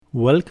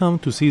Welcome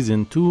to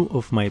Season 2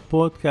 of my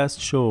podcast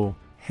show,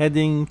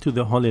 Heading to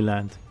the Holy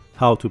Land,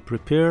 how to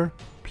prepare,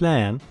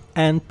 plan,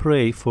 and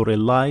pray for a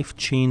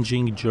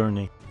life-changing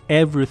journey.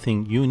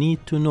 Everything you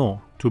need to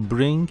know to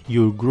bring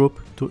your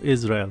group to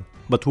Israel.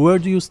 But where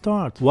do you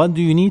start? What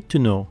do you need to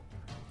know?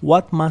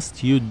 What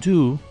must you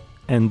do,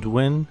 and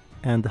when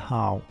and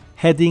how?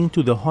 Heading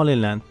to the Holy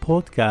Land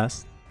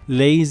podcast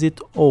lays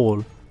it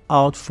all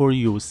out for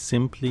you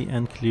simply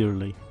and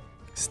clearly,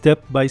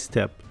 step by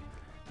step.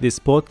 This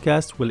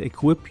podcast will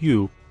equip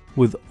you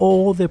with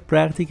all the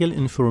practical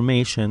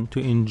information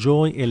to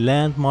enjoy a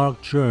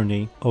landmark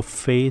journey of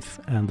faith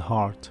and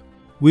heart.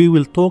 We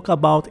will talk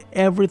about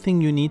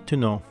everything you need to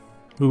know.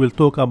 We will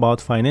talk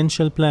about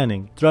financial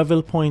planning,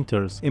 travel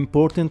pointers,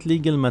 important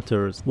legal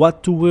matters,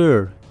 what to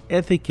wear,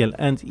 ethical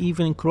and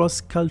even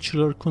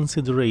cross-cultural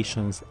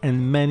considerations,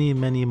 and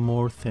many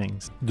more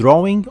things.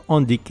 Drawing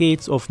on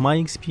decades of my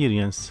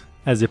experience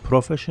as a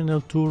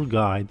professional tour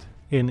guide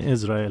in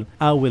Israel,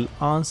 I will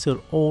answer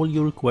all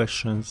your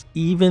questions,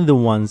 even the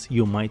ones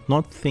you might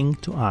not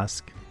think to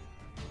ask.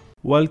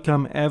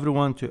 Welcome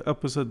everyone to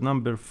episode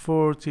number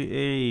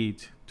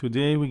 48.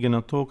 Today we're going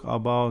to talk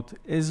about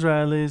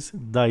Israel's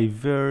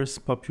diverse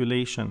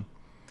population.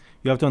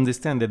 You have to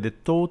understand that the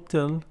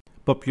total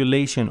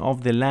population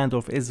of the land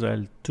of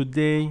Israel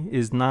today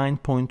is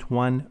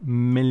 9.1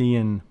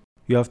 million.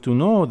 You have to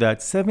know that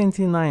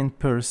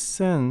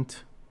 79%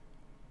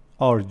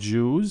 are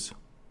Jews,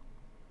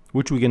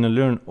 which we're going to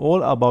learn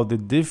all about the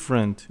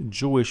different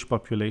Jewish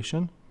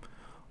population.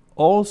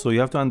 Also,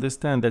 you have to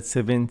understand that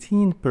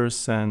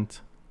 17%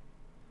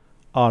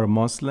 are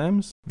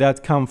Muslims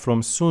that come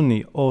from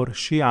Sunni or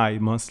Shia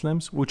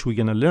Muslims, which we're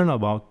going to learn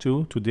about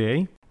too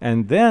today.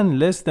 And then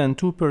less than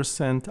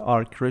 2%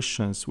 are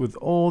Christians with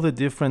all the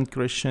different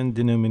Christian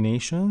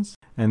denominations.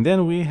 And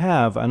then we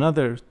have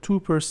another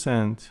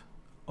 2%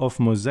 of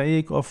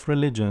mosaic of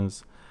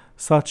religions,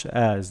 such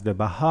as the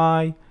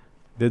Baha'i,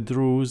 the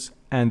Druze,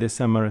 and the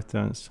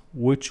Samaritans,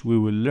 which we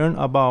will learn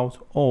about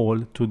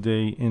all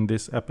today in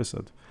this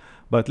episode.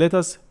 But let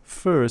us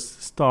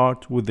first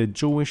start with the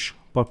Jewish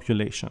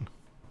population.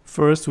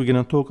 First, we're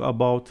going to talk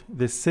about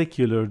the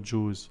secular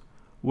Jews,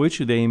 which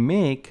they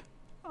make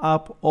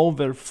up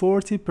over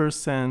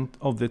 40%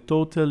 of the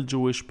total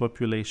Jewish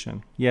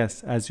population.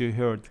 Yes, as you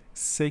heard,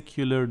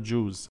 secular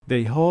Jews.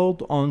 They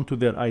hold on to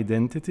their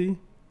identity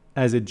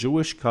as a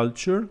Jewish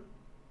culture,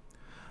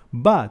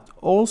 but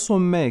also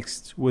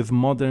mixed with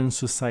modern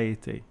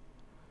society.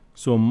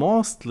 So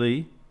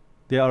mostly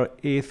they are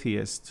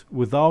atheists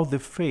without the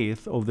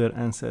faith of their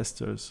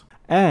ancestors,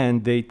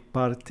 and they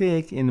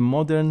partake in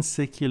modern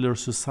secular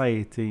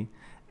society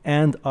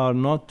and are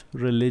not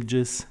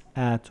religious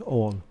at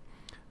all.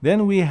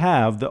 Then we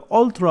have the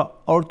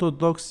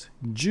ultra-Orthodox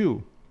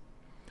Jews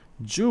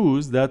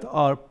that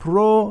are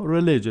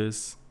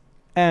pro-religious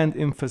and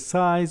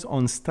emphasize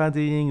on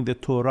studying the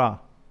Torah.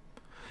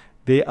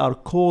 They are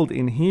called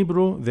in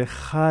Hebrew the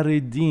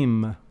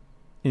Haredim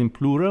in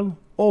plural,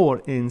 or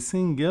in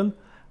single,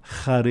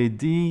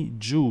 Haredi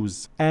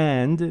Jews.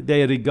 And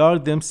they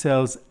regard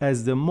themselves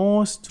as the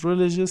most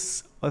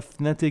religious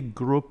ethnic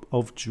group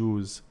of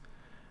Jews.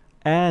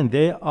 And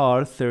they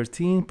are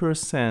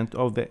 13%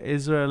 of the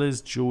Israel's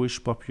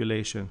Jewish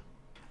population.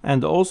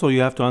 And also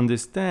you have to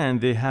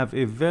understand they have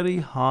a very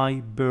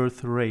high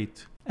birth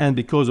rate. And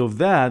because of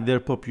that, their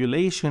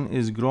population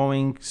is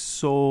growing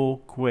so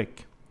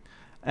quick.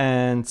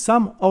 And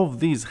some of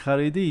these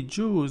Haredi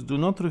Jews do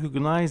not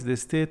recognize the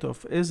state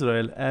of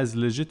Israel as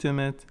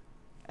legitimate,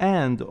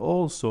 and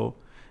also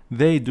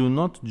they do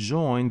not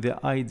join the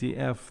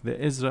IDF,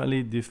 the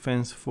Israeli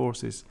Defense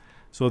Forces.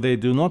 So they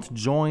do not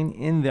join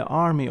in the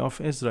army of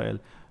Israel.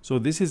 So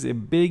this is a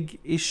big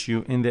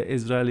issue in the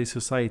Israeli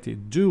society.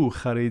 Do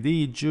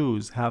Haredi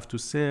Jews have to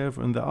serve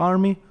in the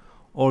army,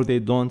 or they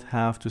don't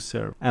have to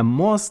serve? And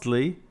most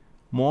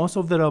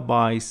of the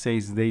rabbis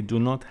says they do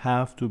not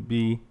have to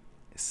be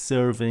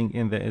serving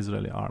in the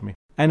Israeli army.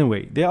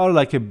 Anyway, they are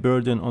like a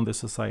burden on the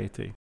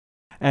society.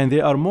 And they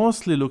are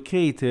mostly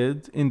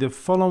located in the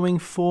following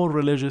 4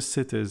 religious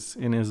cities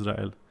in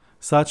Israel,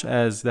 such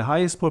as the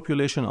highest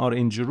population are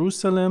in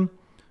Jerusalem,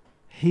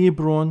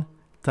 Hebron,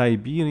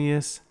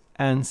 Tiberias,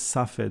 and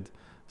Safed.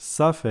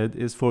 Safed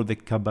is for the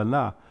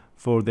Kabbalah,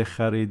 for the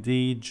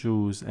Haredi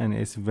Jews, and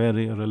is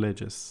very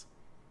religious.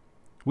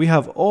 We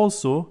have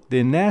also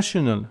the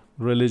national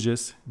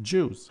religious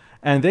Jews,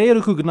 and they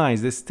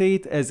recognize the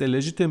state as a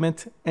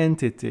legitimate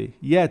entity,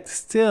 yet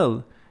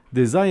still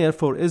desire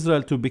for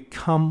Israel to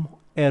become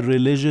a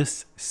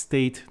religious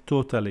state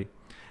totally,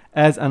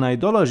 as an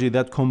ideology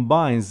that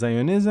combines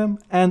Zionism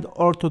and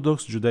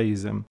Orthodox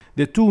Judaism.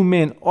 The two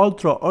main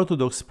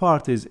ultra-Orthodox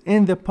parties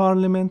in the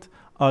parliament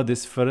are the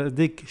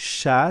Sephardic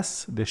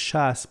Shas, the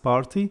Shas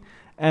party,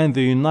 and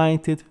the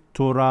United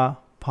Torah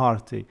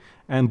party,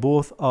 and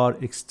both are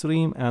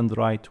extreme and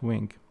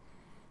right-wing.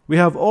 We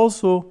have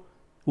also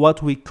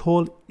what we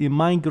call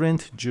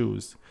immigrant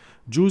Jews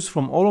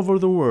from all over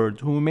the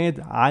world who made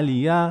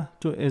Aliyah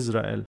to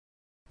Israel.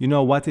 You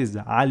know what is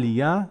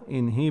Aliyah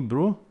in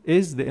Hebrew?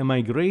 Is the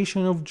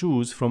immigration of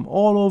Jews from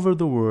all over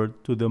the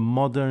world to the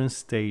modern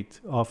state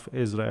of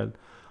Israel,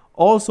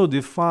 also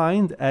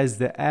defined as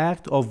the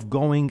act of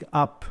going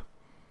up.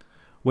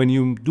 When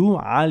you do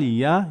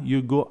Aliyah,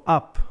 you go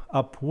up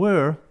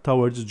where?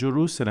 Towards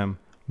Jerusalem,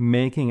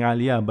 making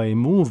Aliyah by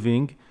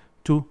moving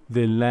to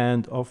the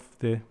land of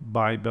the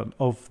Bible,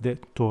 of the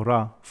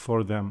Torah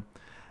for them.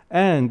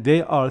 And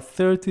they are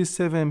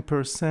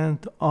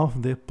 37%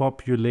 of the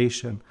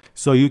population.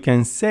 So you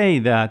can say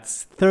that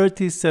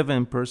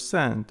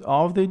 37%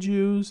 of the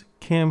Jews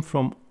came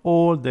from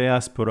all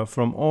diaspora,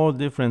 from all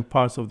different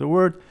parts of the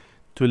world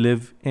to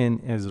live in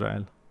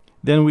Israel.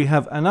 Then we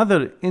have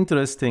another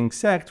interesting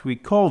sect. We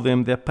call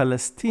them the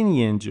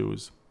Palestinian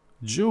Jews.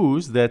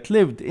 Jews that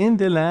lived in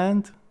the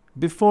land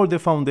before the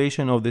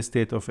foundation of the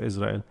state of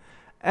Israel.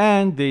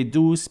 And they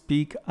do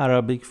speak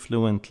Arabic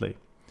fluently.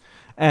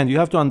 And you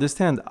have to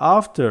understand,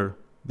 after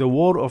the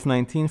War of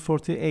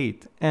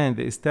 1948 and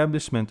the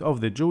establishment of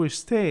the Jewish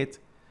state,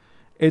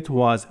 it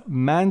was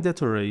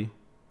mandatory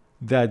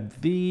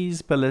that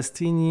these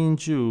Palestinian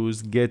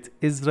Jews get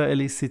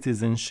Israeli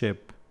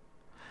citizenship.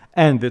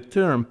 And the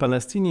term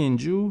Palestinian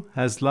Jew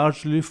has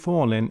largely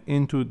fallen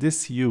into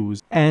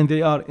disuse, and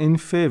they are in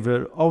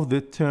favor of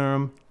the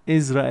term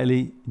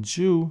Israeli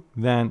Jew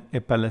than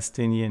a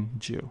Palestinian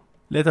Jew.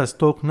 Let us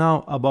talk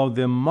now about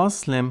the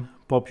Muslim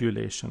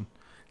population.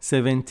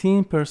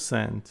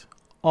 17%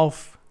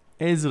 of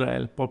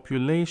Israel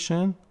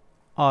population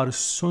are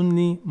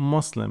Sunni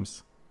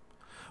Muslims,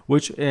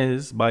 which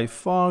is by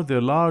far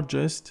the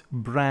largest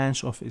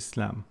branch of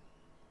Islam.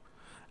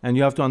 And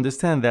you have to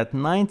understand that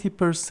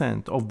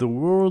 90% of the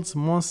world's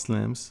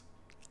Muslims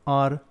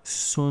are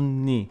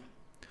Sunni.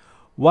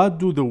 What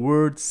do the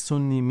word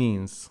Sunni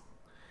means?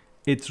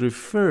 It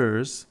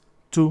refers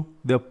to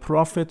the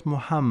Prophet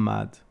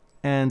Muhammad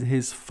and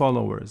his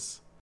followers.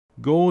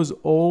 Goes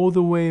all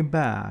the way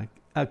back.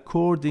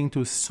 According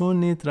to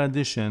Sunni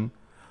tradition,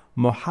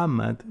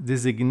 Muhammad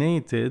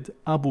designated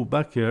Abu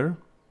Bakr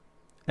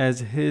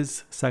as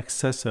his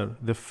successor,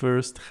 the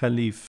first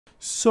Caliph.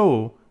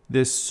 So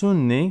the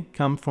Sunni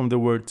come from the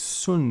word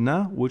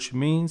Sunnah, which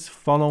means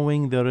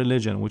following the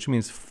religion, which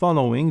means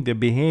following the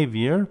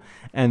behavior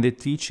and the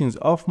teachings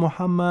of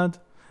Muhammad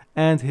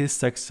and his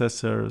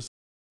successors.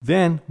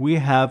 Then we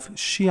have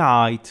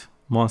Shiite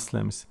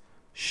Muslims,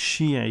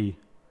 Shi'i,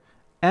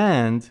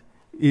 and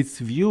it's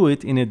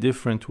viewed in a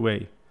different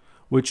way,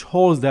 which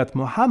holds that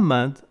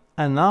Muhammad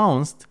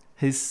announced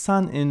his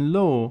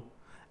son-in-law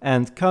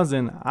and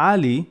cousin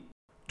Ali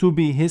to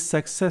be his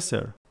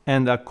successor.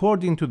 And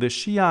according to the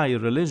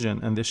Shia religion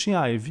and the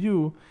Shia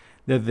view,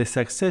 that the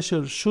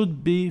successor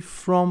should be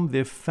from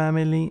the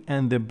family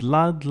and the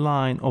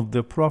bloodline of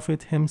the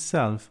Prophet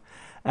himself,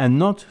 and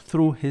not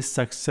through his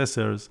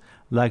successors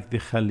like the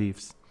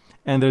Caliphs.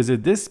 And there's a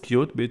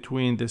dispute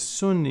between the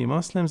Sunni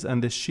Muslims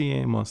and the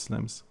Shia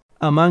Muslims.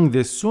 Among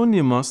the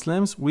Sunni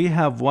Muslims, we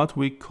have what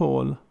we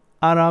call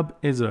Arab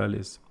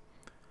Israelis.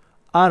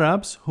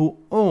 Arabs who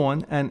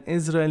own an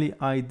Israeli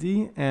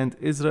ID and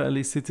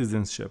Israeli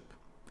citizenship.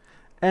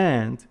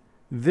 And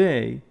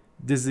they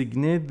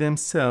designate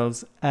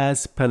themselves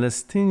as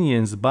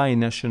Palestinians by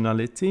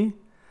nationality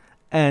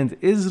and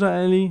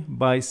Israeli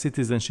by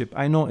citizenship.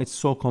 I know it's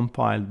so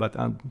compiled, but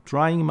I'm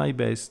trying my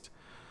best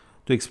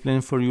to explain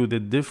for you the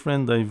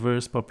different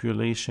diverse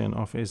population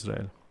of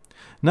Israel.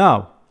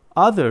 Now,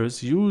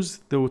 others use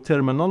the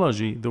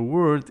terminology, the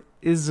word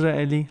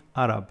Israeli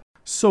Arab.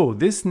 So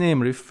this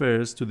name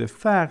refers to the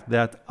fact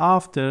that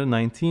after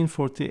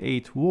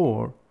 1948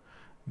 war,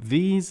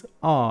 these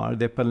are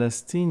the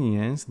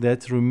Palestinians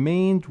that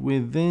remained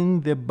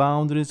within the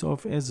boundaries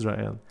of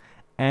Israel,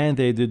 and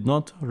they did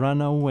not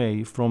run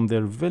away from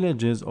their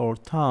villages or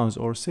towns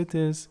or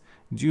cities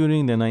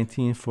during the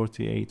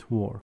 1948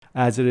 war.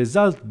 As a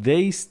result,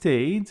 they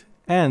stayed,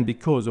 and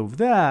because of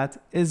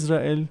that,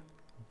 Israel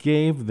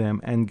gave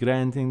them and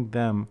granted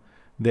them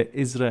the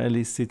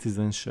Israeli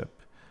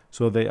citizenship.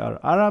 So they are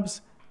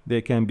Arabs,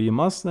 they can be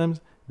Muslims,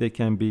 they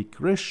can be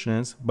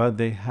Christians, but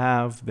they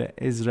have the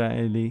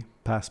Israeli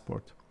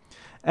passport.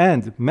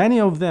 And many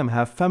of them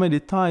have family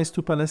ties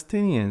to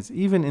Palestinians,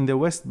 even in the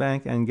West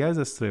Bank and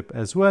Gaza Strip,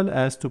 as well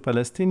as to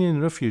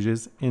Palestinian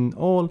refugees in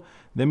all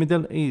the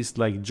Middle East,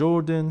 like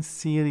Jordan,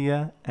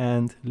 Syria,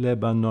 and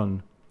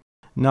Lebanon.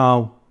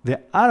 Now,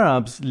 the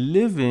Arabs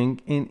living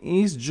in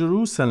East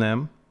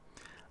Jerusalem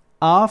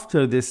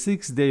after the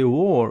Six-Day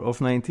War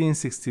of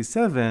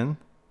 1967,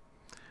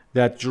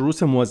 that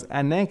Jerusalem was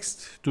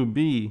annexed to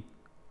be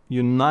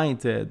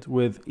united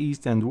with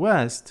East and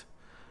West,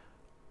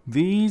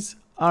 these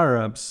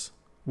Arabs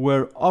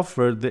were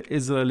offered the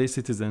Israeli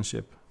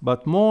citizenship,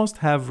 but most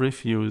have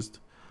refused,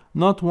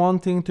 not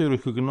wanting to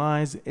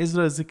recognize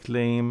Israel's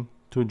claim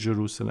to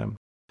Jerusalem.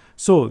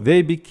 So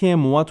they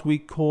became what we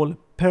call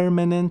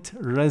permanent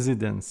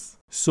residents.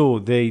 So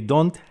they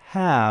don't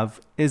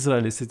have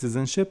Israeli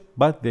citizenship,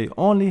 but they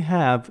only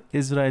have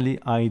Israeli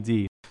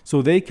ID.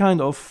 So they kind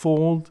of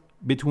fall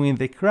between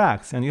the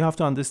cracks. And you have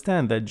to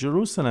understand that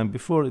Jerusalem,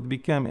 before it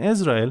became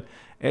Israel,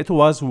 it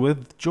was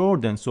with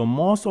Jordan. So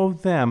most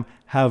of them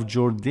have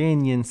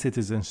Jordanian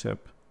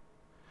citizenship.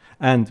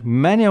 And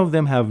many of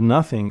them have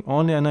nothing,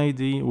 only an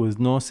ID with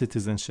no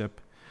citizenship.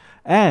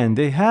 And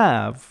they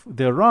have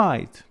the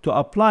right to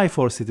apply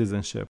for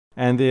citizenship.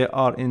 And they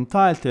are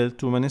entitled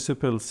to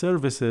municipal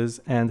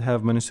services and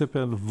have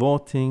municipal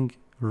voting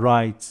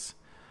rights.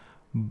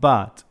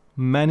 But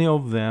many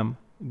of them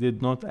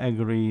did not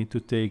agree to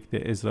take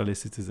the Israeli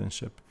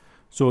citizenship.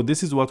 So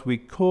this is what we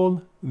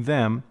call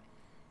them,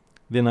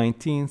 the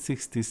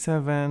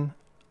 1967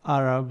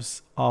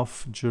 Arabs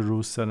of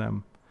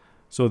Jerusalem.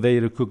 So they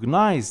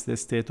recognize the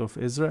state of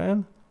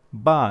Israel,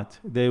 but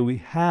we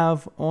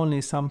have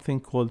only something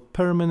called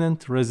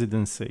permanent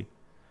residency.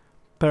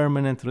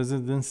 Permanent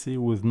residency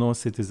with no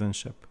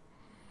citizenship.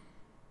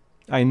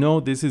 I know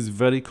this is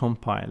very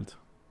compiled,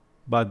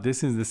 but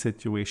this is the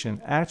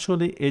situation.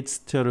 Actually, it's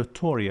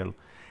territorial.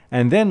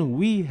 And then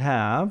we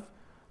have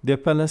the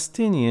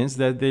Palestinians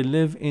that they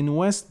live in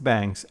West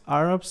Banks,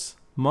 Arabs,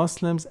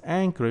 Muslims,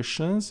 and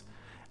Christians.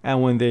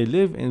 And when they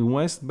live in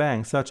West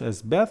Bank, such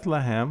as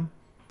Bethlehem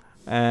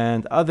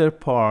and other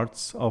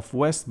parts of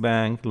West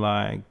Bank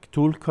like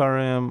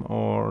Tulkarem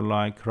or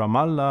like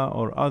Ramallah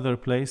or other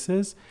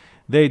places,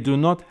 they do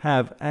not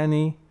have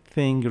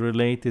anything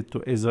related to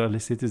Israeli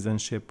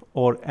citizenship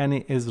or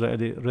any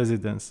Israeli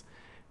residence.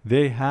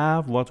 They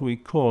have what we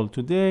call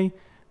today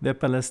the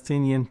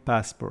Palestinian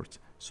passport.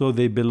 So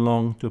they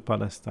belong to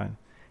Palestine.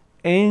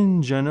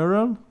 In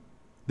general,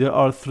 there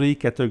are three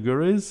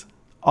categories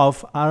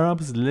of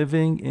Arabs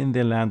living in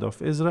the land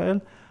of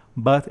Israel,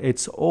 but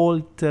it's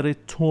all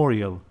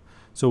territorial.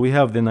 So we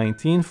have the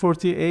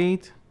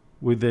 1948,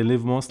 where they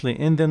live mostly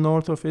in the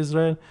north of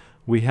Israel.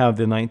 We have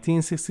the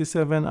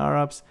 1967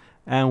 Arabs,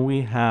 and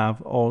we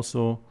have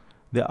also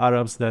the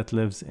Arabs that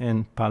lives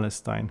in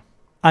Palestine.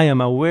 I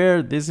am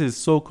aware this is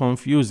so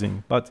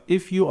confusing, but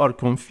if you are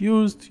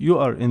confused, you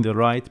are in the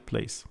right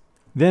place.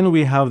 Then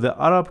we have the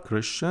Arab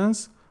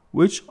Christians,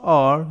 which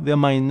are the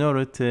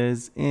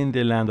minorities in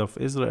the land of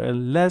Israel,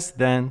 less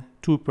than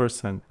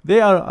 2%. They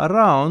are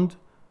around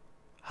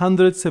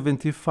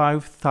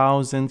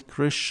 175,000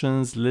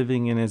 Christians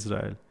living in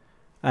Israel.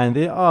 And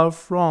they are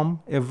from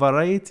a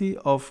variety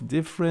of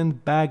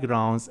different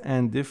backgrounds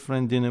and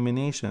different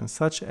denominations,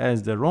 such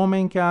as the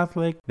Roman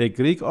Catholic, the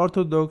Greek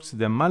Orthodox,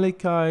 the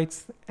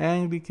Malachites,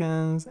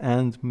 Anglicans,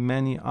 and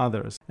many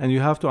others. And you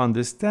have to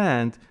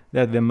understand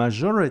that the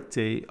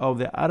majority of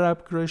the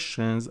Arab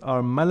Christians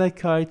are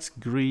Malachites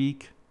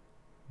Greek,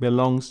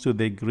 belongs to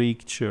the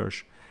Greek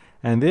Church.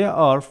 And they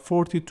are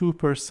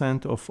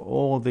 42% of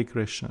all the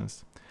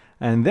Christians.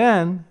 And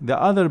then the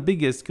other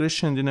biggest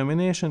Christian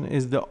denomination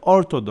is the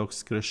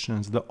Orthodox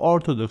Christians, the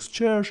Orthodox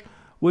Church,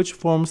 which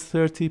forms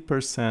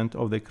 30%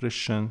 of the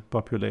Christian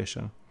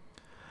population.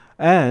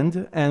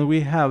 And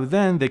we have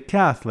then the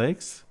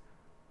Catholics,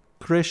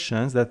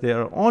 Christians, that they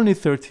are only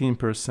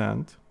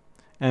 13%,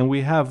 and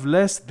we have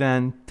less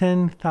than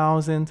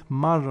 10,000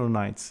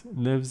 Maronites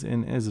lives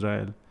in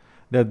Israel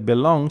that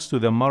belongs to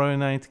the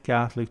Maronite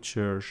Catholic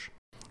Church.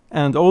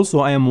 And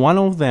also I am one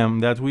of them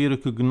that we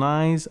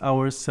recognize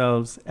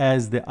ourselves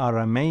as the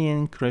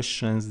Aramean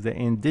Christians, the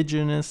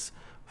indigenous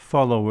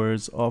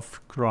followers of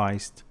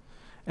Christ.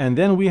 And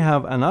then we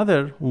have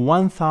another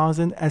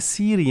 1,000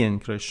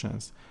 Assyrian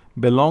Christians,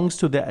 belongs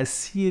to the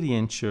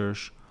Assyrian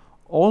Church,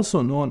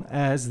 also known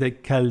as the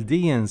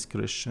Chaldeans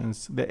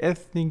Christians, the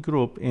ethnic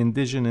group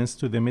indigenous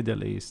to the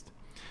Middle East.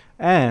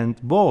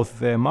 And both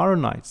the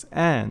Maronites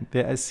and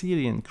the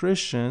Assyrian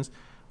Christians,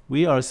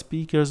 we are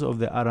speakers of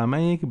the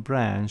Aramaic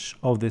branch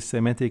of the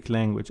Semitic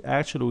language.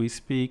 Actually, we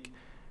speak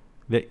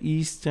the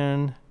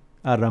Eastern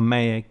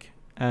Aramaic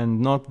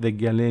and not the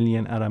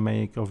Galilean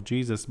Aramaic of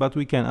Jesus, but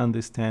we can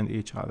understand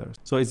each other.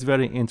 So it's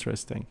very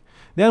interesting.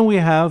 Then we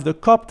have the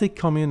Coptic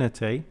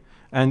community,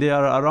 and there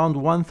are around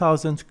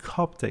 1,000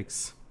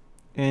 Coptics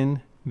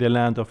in the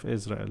land of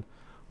Israel.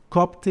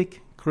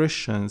 Coptic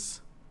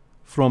Christians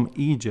from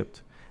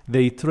Egypt.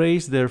 They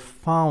trace their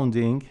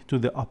founding to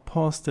the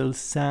Apostle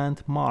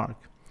Saint Mark.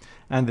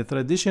 And the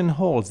tradition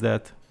holds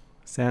that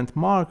Saint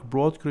Mark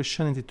brought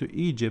Christianity to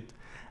Egypt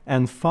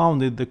and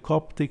founded the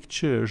Coptic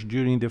Church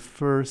during the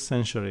 1st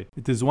century.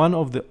 It is one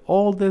of the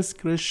oldest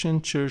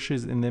Christian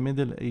churches in the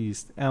Middle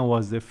East and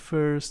was the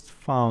first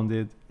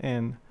founded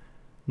in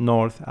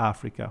North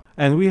Africa.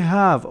 And we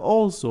have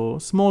also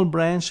small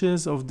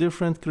branches of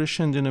different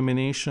Christian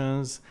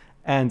denominations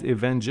and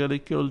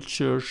evangelical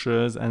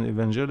churches and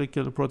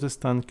evangelical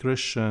Protestant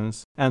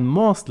Christians, and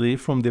mostly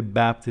from the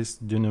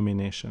Baptist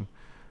denomination.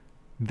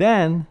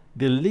 Then,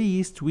 the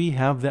least, we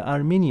have the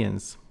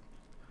Armenians.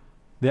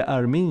 The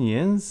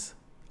Armenians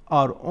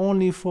are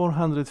only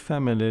 400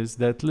 families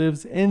that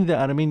lives in the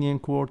Armenian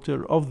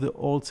quarter of the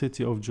old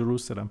city of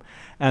Jerusalem.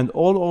 And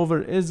all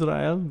over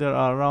Israel, there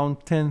are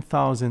around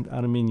 10,000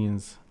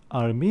 Armenians.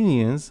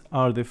 Armenians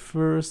are the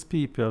first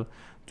people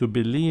to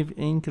believe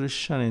in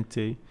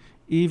Christianity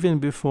even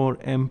before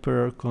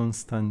Emperor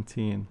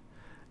Constantine.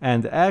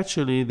 And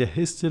actually, the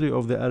history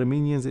of the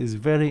Armenians is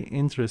very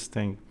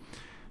interesting.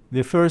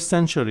 The first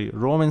century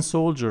Roman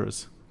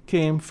soldiers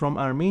came from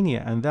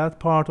Armenia and that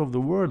part of the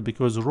world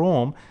because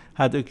Rome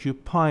had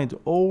occupied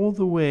all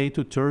the way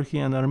to Turkey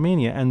and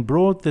Armenia and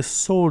brought the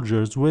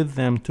soldiers with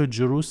them to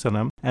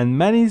Jerusalem. And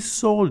many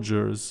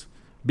soldiers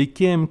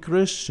became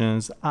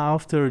Christians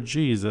after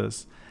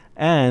Jesus,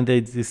 and they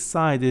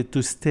decided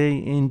to stay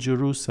in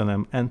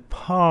Jerusalem. And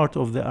part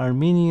of the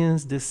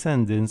Armenians'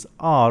 descendants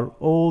are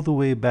all the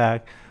way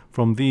back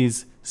from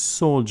these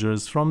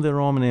soldiers from the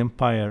Roman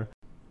Empire.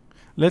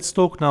 Let's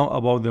talk now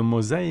about the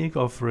mosaic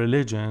of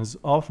religions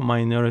of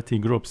minority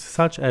groups,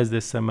 such as the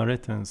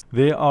Samaritans.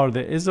 They are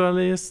the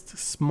Israelites'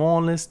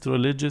 smallest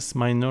religious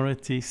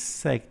minority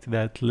sect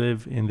that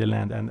live in the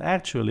land. And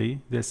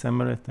actually, the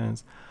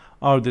Samaritans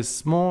are the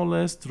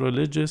smallest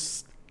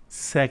religious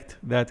sect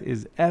that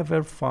is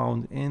ever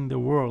found in the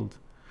world.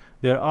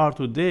 There are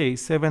today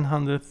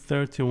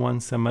 731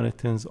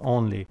 Samaritans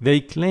only.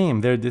 They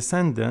claim their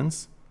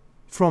descendants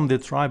from the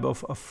tribe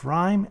of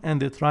Ephraim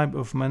and the tribe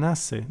of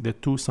Manasseh, the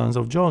two sons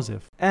of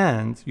Joseph.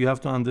 And you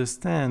have to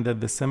understand that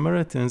the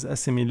Samaritans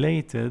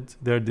assimilated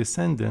their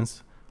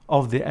descendants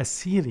of the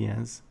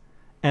Assyrians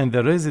and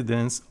the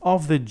residents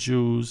of the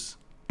Jews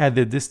at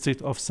the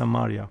district of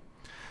Samaria.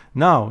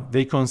 Now,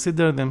 they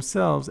consider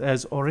themselves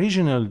as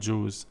original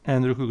Jews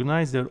and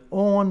recognize their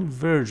own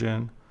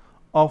version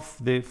of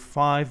the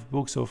 5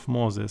 books of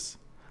Moses,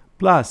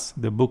 plus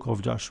the book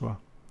of Joshua.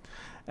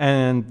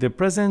 And the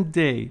present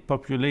day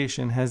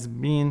population has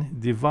been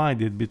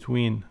divided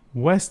between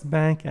West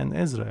Bank and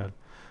Israel.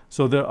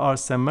 So there are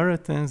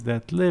Samaritans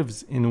that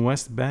lives in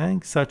West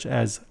Bank, such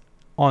as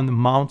on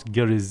Mount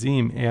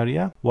Gerizim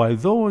area, while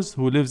those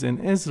who lives in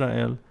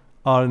Israel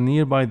are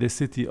nearby the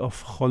city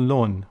of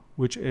Holon,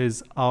 which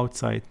is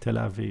outside Tel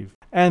Aviv.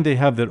 And they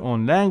have their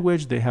own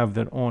language, they have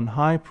their own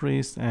high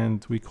priest,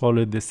 and we call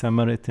it the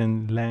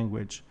Samaritan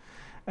language.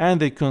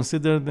 And they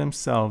consider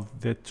themselves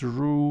the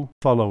true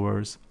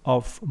followers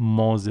of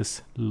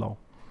Moses' law.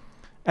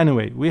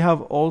 Anyway, we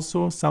have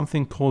also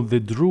something called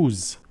the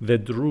Druze. The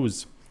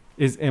Druze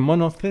is a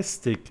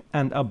monotheistic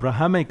and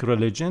Abrahamic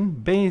religion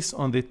based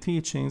on the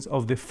teachings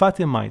of the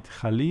Fatimite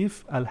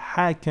Khalif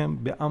al-Hakim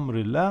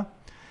bi-Amrillah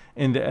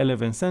in the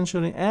 11th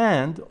century,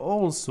 and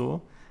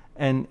also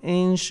an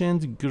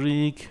ancient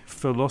Greek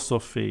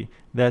philosophy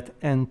that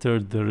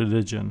entered the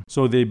religion.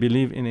 So they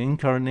believe in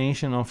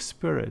incarnation of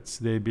spirits,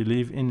 they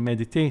believe in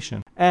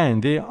meditation,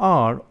 and they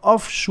are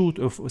offshoot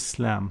of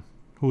Islam,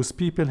 whose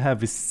people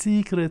have a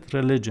secret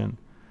religion,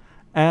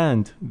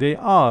 and they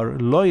are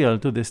loyal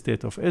to the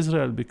state of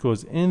Israel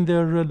because in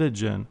their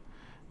religion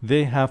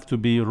they have to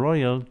be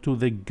loyal to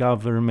the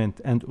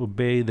government and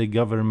obey the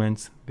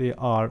governments they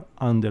are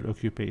under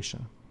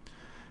occupation.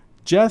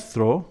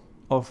 Jethro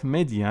of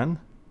Midian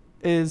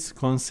is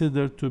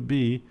considered to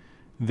be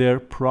their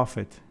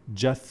prophet,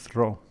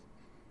 Jethro,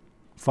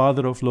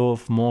 father of law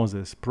of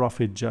Moses,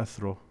 prophet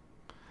Jethro.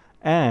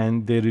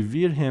 And they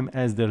revere him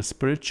as their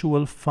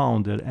spiritual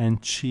founder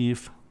and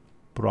chief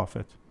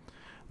prophet.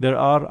 There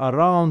are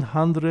around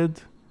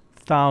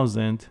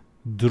 100,000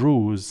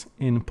 Druze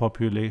in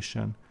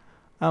population,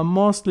 and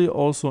mostly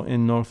also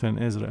in northern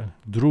Israel.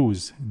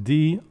 Druze,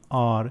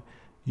 D-R-U-Z-E.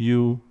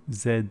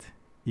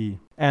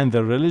 And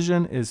the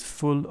religion is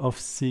full of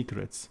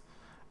secrets.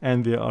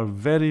 And they are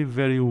very,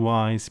 very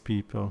wise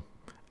people.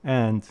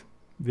 And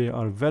they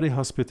are very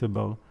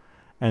hospitable.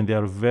 And they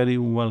are very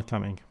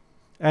welcoming.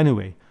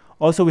 Anyway,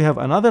 also we have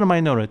another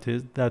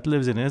minority that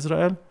lives in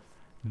Israel,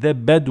 the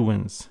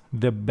Bedouins.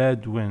 The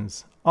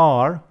Bedouins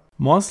are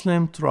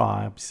Muslim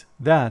tribes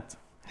that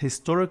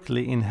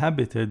historically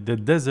inhabited the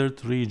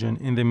desert region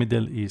in the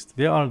Middle East.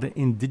 They are the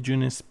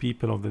indigenous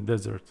people of the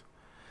desert.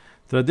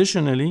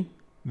 Traditionally,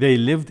 they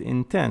lived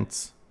in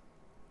tents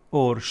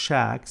or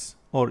shacks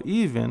or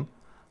even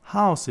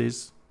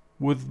houses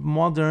with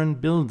modern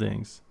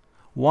buildings.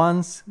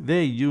 Once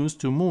they used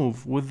to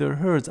move with their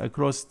herds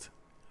across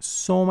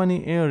so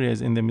many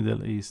areas in the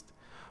Middle East,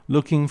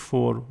 looking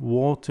for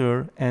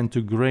water and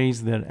to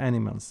graze their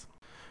animals.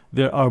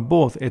 There are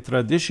both a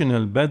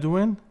traditional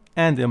Bedouin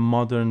and a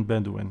modern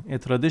Bedouin. A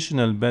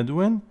traditional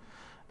Bedouin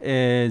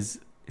is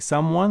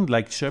someone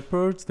like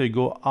shepherds. They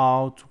go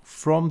out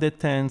from the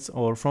tents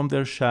or from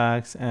their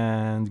shacks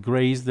and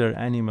graze their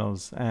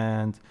animals.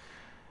 And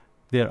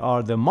there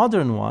are the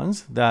modern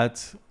ones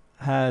that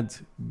had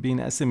been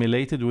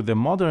assimilated with the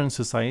modern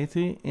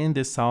society in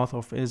the south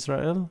of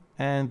Israel,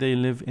 and they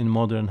live in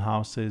modern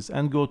houses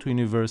and go to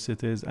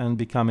universities and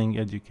becoming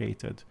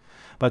educated.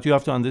 But you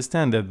have to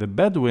understand that the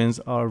Bedouins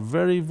are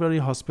very, very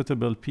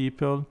hospitable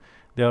people.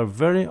 They are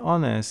very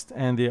honest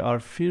and they are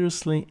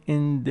fiercely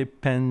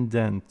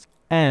independent.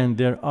 And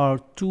there are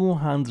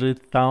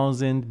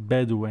 200,000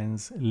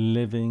 Bedouins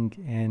living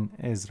in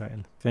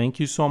Israel. Thank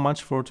you so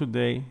much for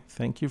today.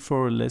 Thank you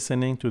for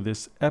listening to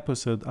this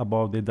episode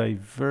about the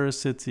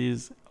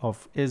diversities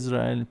of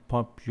Israel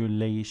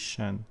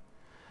population.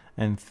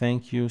 And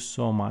thank you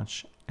so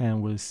much,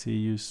 and we'll see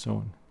you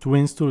soon.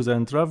 Twins Tours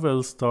and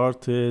Travel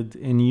started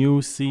a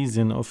new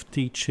season of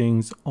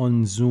teachings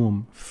on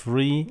Zoom,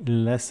 free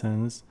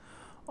lessons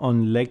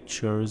on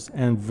lectures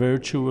and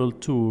virtual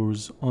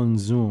tours on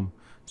Zoom.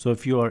 So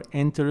if you are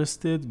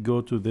interested,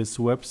 go to this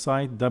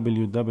website,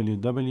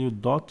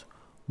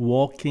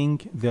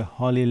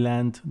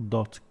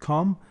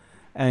 www.walkingtheholyland.com,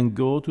 and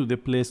go to the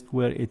place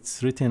where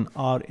it's written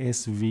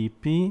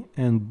RSVP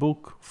and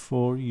book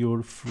for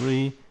your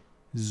free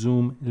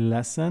Zoom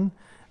lesson.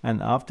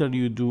 And after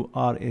you do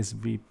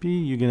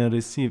RSVP, you're going to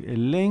receive a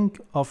link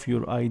of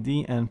your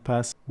ID and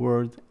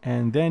password,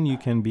 and then you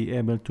can be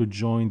able to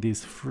join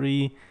these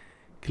free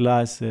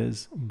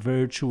classes,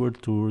 virtual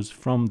tours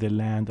from the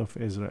land of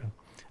Israel.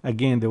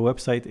 Again, the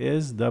website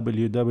is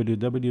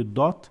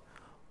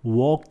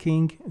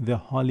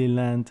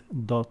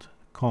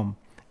www.walkingtheholyland.com,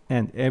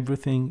 and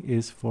everything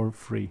is for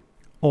free.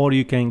 Or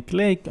you can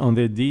click on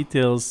the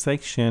details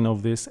section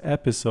of this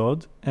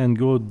episode and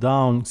go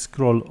down,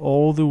 scroll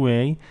all the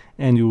way,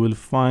 and you will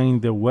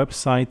find the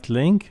website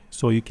link,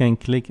 so you can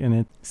click on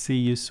it. See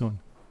you soon.